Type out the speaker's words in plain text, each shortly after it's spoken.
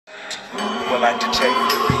like to tell you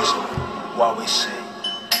the reason why we sing.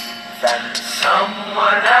 Family.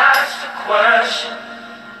 Someone asked a question.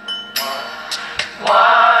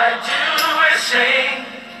 Why do we sing?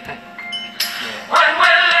 When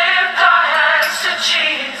we lift our hands to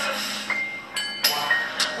Jesus,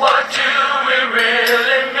 what do we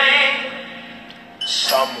really mean?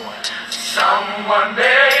 Someone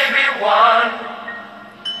maybe one.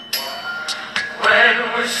 When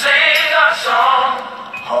we sing our song,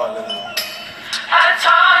 Hallelujah. at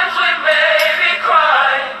times we may be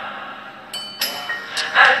crying,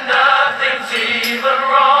 and nothing's even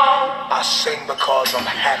wrong. I sing because I'm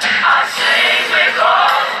happy. I sing because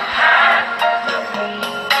I'm happy.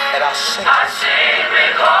 And I sing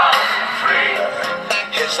because I'm free.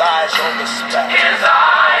 His eyes on the sparrow. His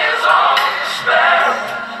eye is on the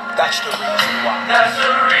sparrow. That's the reason why. That's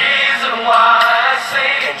the reason why I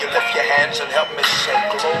sing. Can you lift your hands and help me say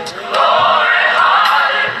glory? Glory,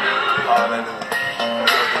 hallelujah. Hallelujah.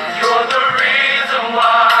 You're the reason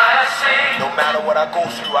why I sing. No matter what I go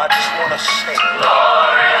through, I just want to sing.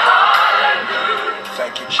 Glory, hallelujah.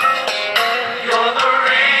 Thank you, Jesus. You're the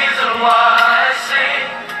reason why I sing.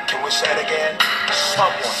 Can we say it again?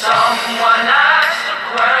 Someone asked a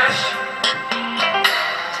question.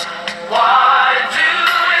 Why do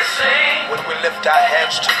we sing? When we lift our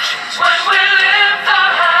hands to Jesus. When we lift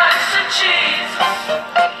our hands to Jesus,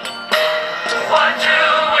 what do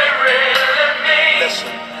we really mean?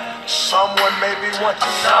 Listen, someone may be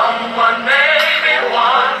wanting. Someone may be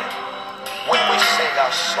one. When we sing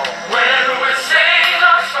our song. When we sing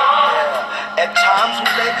our song. Yeah. At times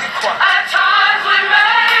we may be crying. At times we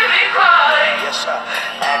may be crying. Yes, sir.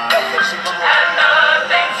 And nothing's even wrong. And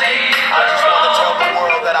nothing's even I just want to wrong. tell the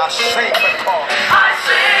world that I sing because. I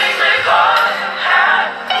sing because I'm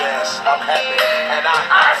happy. Yes, I'm happy. And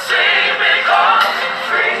I sing because I'm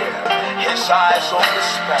free. His eyes on the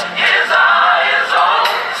sparrow. His eye is on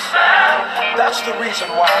the sparrow. That's the reason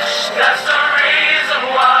why I sing. That's the reason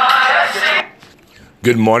why I sing.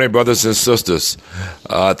 Good morning, brothers and sisters.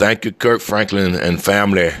 Thank you, Kirk Franklin and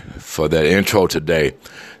family, for that intro today.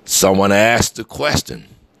 Someone asked the question,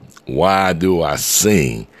 why do I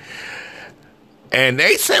sing? And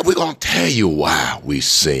they said, we're going to tell you why we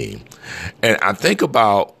sing. And I think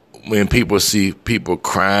about when people see people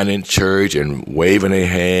crying in church and waving their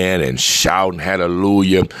hand and shouting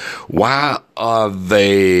hallelujah, why are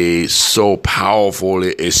they so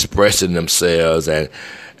powerfully expressing themselves and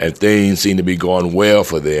things seem to be going well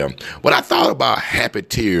for them? But I thought about happy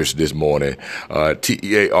tears this morning,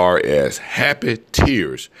 T-E-A-R-S, happy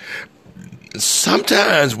tears.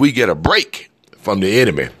 Sometimes we get a break from the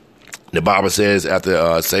enemy. The Bible says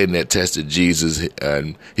after Satan had tested Jesus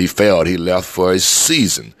and he failed, he left for a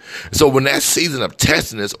season. So when that season of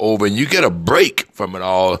testing is over and you get a break from it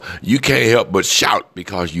all, you can't help but shout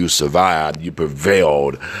because you survived, you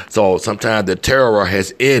prevailed. So sometimes the terror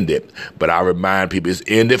has ended, but I remind people it's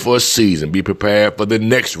ended for a season. Be prepared for the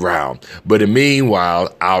next round. But in the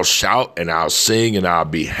meanwhile, I'll shout and I'll sing and I'll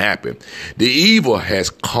be happy. The evil has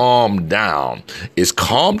calmed down. It's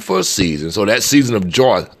calmed for a season. So that season of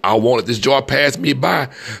joy, I won't let this joy pass me by.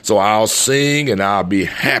 So I'll sing and I'll be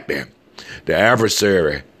happy. The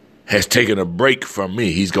adversary has taken a break from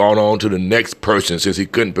me. He's gone on to the next person since he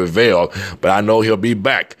couldn't prevail, but I know he'll be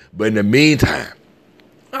back. But in the meantime,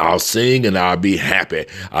 I'll sing and I'll be happy.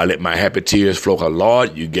 I'll let my happy tears flow.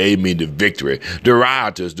 Lord, you gave me the victory. The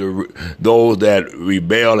rioters, those that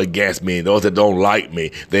rebel against me, those that don't like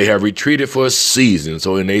me, they have retreated for a season.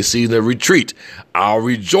 So in a season of retreat, I'll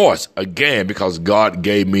rejoice again because God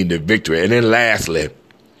gave me the victory. And then lastly,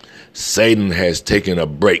 Satan has taken a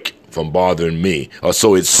break from bothering me, or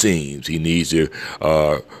so it seems. He needs to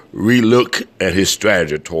relook at his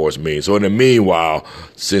strategy towards me. So in the meanwhile,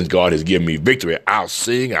 since God has given me victory, I'll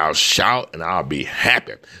sing, I'll shout, and I'll be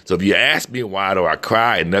happy. So if you ask me why do I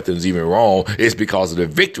cry and nothing's even wrong, it's because of the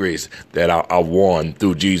victories that I won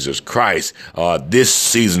through Jesus Christ this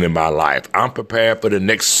season in my life. I'm prepared for the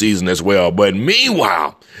next season as well. But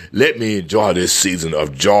meanwhile, let me enjoy this season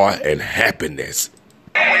of joy and happiness.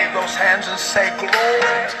 Wave those hands and say glory.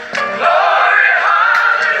 Glory,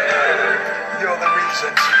 hallelujah. You're the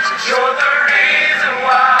reason, Jesus. You're the reason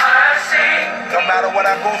why I sing. No matter what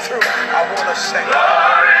I go through, I want to sing.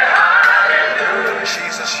 Glory, hallelujah.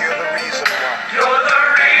 Jesus, you're the reason why. You're the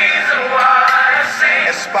reason why I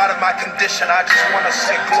sing. In spite of my condition, I just want to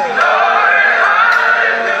sing glory. Glory,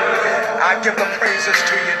 hallelujah. I give the praises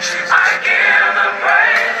to you, Jesus. I give the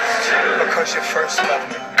praise to you. Because you first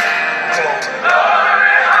loved me. Glory.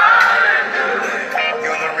 Glory, hallelujah.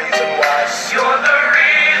 You're the reason why I sing. You're the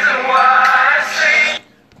reason why I sing.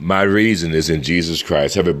 My reason is in Jesus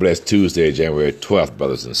Christ. Have a blessed Tuesday, January 12th,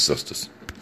 brothers and sisters.